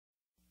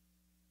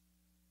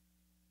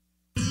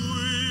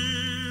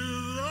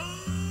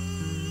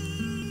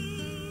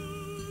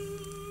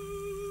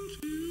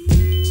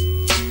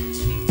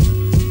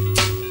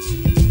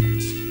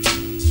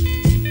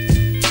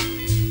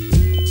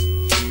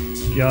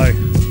go.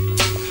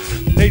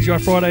 PGI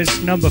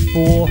Fridays number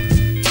 4.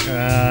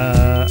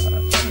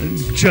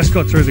 Just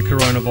got through the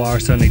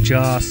coronavirus, only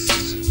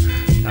just.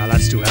 No,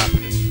 that's still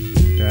happening.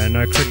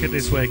 No cricket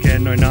this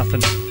weekend, no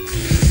nothing.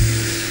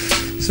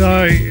 So,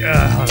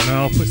 I don't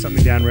know, I'll put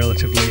something down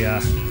relatively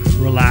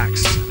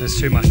relaxed. There's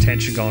too much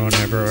tension going on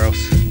everywhere else.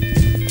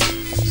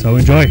 So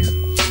enjoy.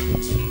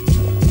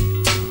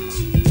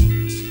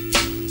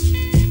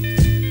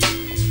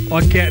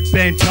 I get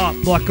bent up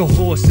like a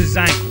horse's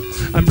ankle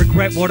and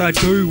regret what I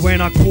do when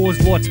I cause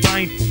what's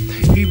painful.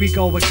 Here we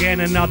go again,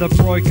 another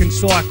broken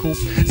cycle.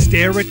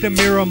 Stare at the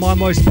mirror, my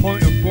most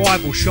potent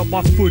rival. Shot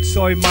my foot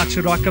so much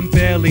that I can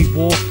barely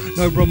walk.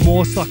 No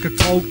remorse like a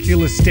cold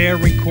killer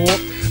staring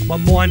corpse. My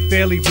mind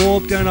fairly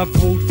warped and I've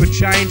called for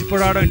change,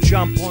 but I don't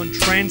jump on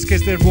trends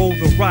cause they're all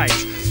the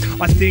rage.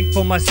 I think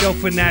for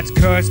myself and that's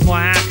cursed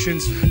my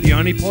actions. The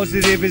only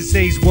positive is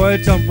these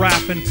words I'm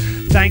rapping.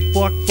 Thank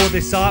fuck for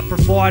this art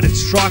provided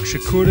structure.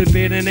 Could have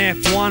been an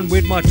F1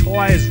 with my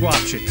tyres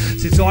ruptured.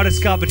 Since I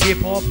discovered hip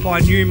hop I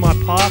knew my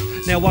path.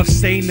 Now I've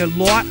seen the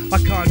light, I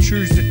can't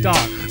choose the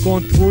dark.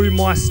 Gone through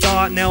my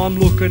start, now I'm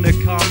looking to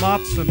come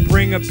up and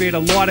bring a bit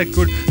of light, a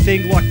good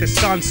thing like the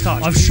sun's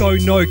touch. I've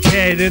shown no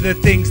care to the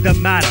things that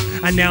matter,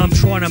 and now I'm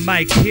trying to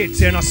make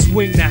hits and I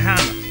swing the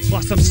hammer.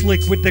 Plus I'm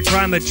slick with the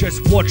grammar,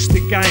 just watch the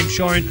game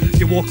showing.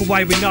 You walk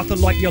away with nothing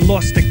like you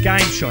lost a game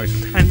show.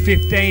 And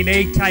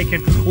 15E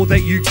taking all that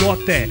you got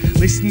there.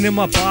 Listen to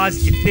my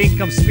bars, you think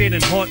I'm spitting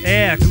hot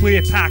air.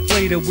 Clear pack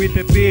leader with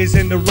the beers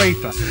and the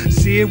reefer.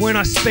 See it when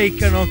I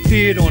speak and I'm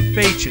feared on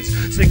features.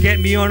 So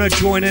get me on a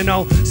joint and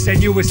I'll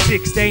send you a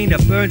 16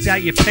 that burns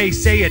out your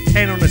PC, a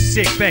 10 on a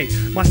sick beat.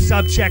 My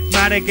subject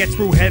matter gets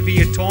real heavy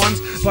at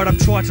times, but I've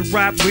tried to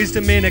wrap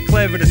wisdom in a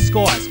clever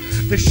disguise.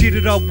 The shit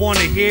that I want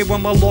to hear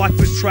when my life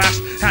was trash.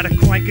 Had to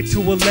crank it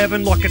to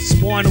 11 like a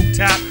spinal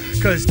tap.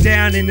 Cause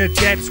down in the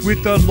depths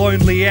with the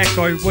lonely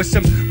echo was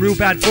some real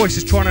bad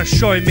voices trying to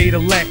show me to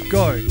let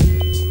go.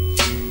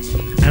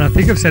 And I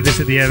think I've said this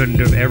at the end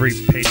of every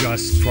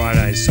PGI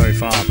Fridays so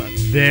far, but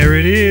there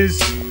it is.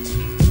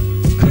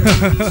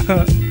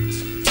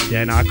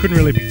 Yeah, no, I couldn't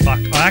really be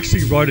fucked. I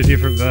actually wrote a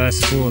different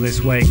verse for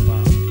this week,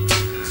 but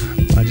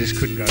I just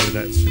couldn't go with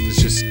it. It was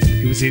just,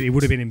 it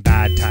would have been in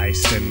bad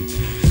taste, and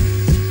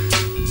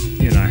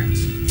you know,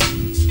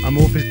 I'm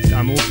all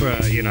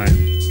for you know,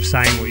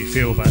 saying what you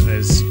feel, but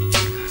I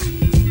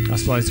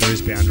suppose there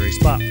is boundaries.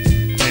 But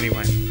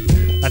anyway,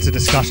 that's a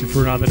discussion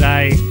for another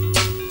day.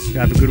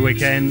 Have a good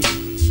weekend.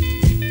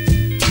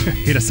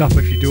 Hit us up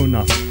if you're doing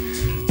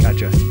nothing.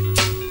 Catch ya.